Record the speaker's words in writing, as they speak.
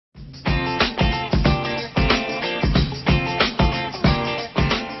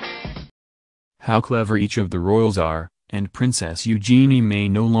how clever each of the royals are, and Princess Eugenie may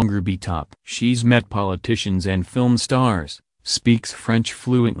no longer be top. She's met politicians and film stars, speaks French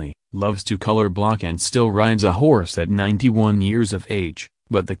fluently, loves to color block and still rides a horse at 91 years of age.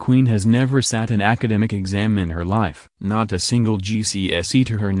 But the Queen has never sat an academic exam in her life. Not a single GCSE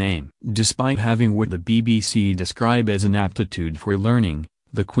to her name. Despite having what the BBC describe as an aptitude for learning,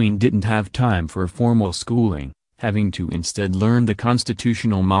 the Queen didn't have time for formal schooling, having to instead learn the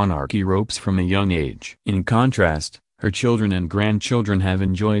constitutional monarchy ropes from a young age. In contrast, her children and grandchildren have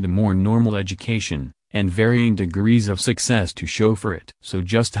enjoyed a more normal education, and varying degrees of success to show for it. So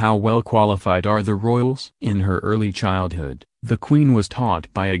just how well qualified are the royals? In her early childhood, the Queen was taught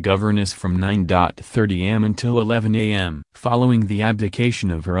by a governess from 9:30 am until 11 am. Following the abdication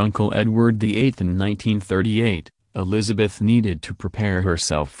of her uncle Edward VIII in 1938, Elizabeth needed to prepare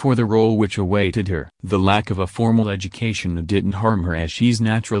herself for the role which awaited her. The lack of a formal education didn't harm her, as she's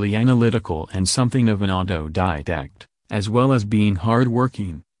naturally analytical and something of an autodidact, as well as being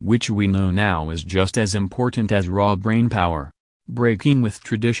hard-working, which we know now is just as important as raw brainpower. Breaking with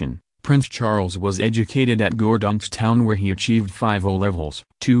tradition, Prince Charles was educated at Gordonstown, where he achieved 5 O-levels,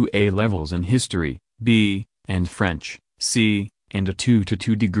 2 A-levels in history, B, and French, C, and a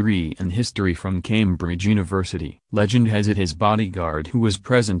 2:2 degree in history from Cambridge University. Legend has it his bodyguard, who was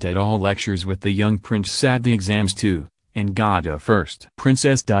present at all lectures with the young prince, sat the exams too, and got a first.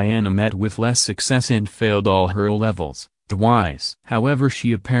 Princess Diana met with less success and failed all her O-levels, twice. However,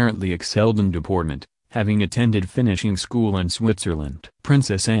 she apparently excelled in deportment, having attended finishing school in Switzerland.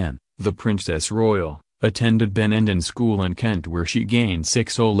 Princess Anne, the Princess Royal, attended Ben Enden School in Kent, where she gained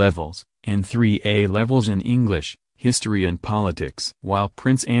 6 O-levels, and 3 A-levels in English, history and politics. While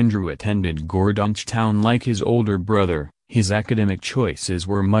Prince Andrew attended Gordonstown like his older brother, his academic choices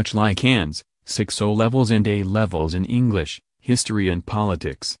were much like Anne's, 6 O-levels and A-levels in English, history and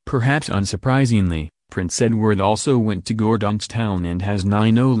politics. Perhaps unsurprisingly, Prince Edward also went to Gordonstown and has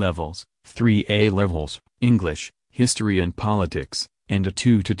 9 O-levels, 3 A-levels, English, history and politics, and a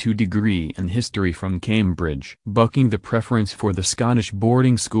 2:2 degree in history from Cambridge. Bucking the preference for the Scottish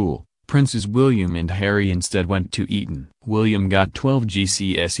boarding school, Princes William and Harry instead went to Eton. William got 12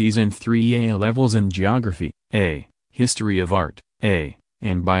 GCSEs and 3 A-levels in geography, A, history of art, A,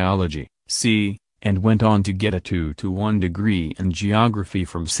 and biology, C, and went on to get a 2:1 degree in geography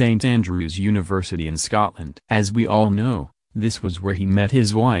from St Andrews University in Scotland. As we all know, this was where he met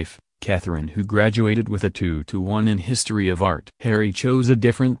his wife, Catherine, who graduated with a 2:1 in history of art. Harry chose a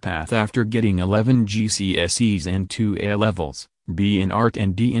different path after getting 11 GCSEs and 2 A-levels, B in art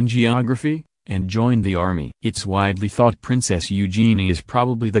and D in geography, and joined the army. It's widely thought Princess Eugenie is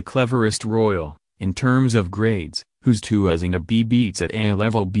probably the cleverest royal, in terms of grades, whose 2As and a B beats at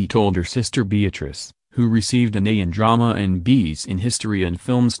A-level beat older sister Beatrice, who received an A in drama and Bs in history and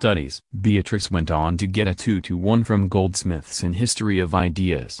film studies. Beatrice went on to get a 2:1 from Goldsmiths in history of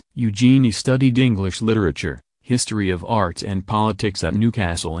ideas. Eugenie studied English literature, history of arts and politics at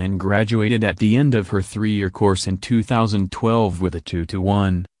Newcastle and graduated at the end of her 3-year course in 2012 with a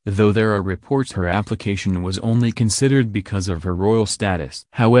 2:1, though there are reports her application was only considered because of her royal status.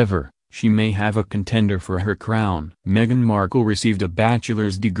 However, she may have a contender for her crown. Meghan Markle received a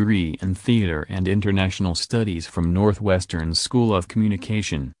bachelor's degree in theater and international studies from Northwestern School of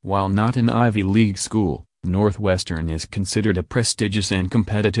Communication. While not an Ivy League school, Northwestern is considered a prestigious and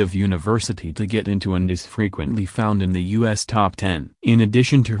competitive university to get into and is frequently found in the U.S. top 10. In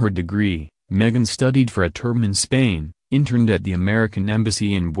addition to her degree, Meghan studied for a term in Spain, interned at the American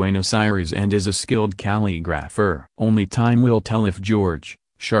Embassy in Buenos Aires, and is a skilled calligrapher. Only time will tell if George,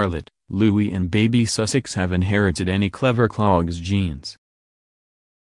 Charlotte, Louis and baby Sussex have inherited any clever clogs genes.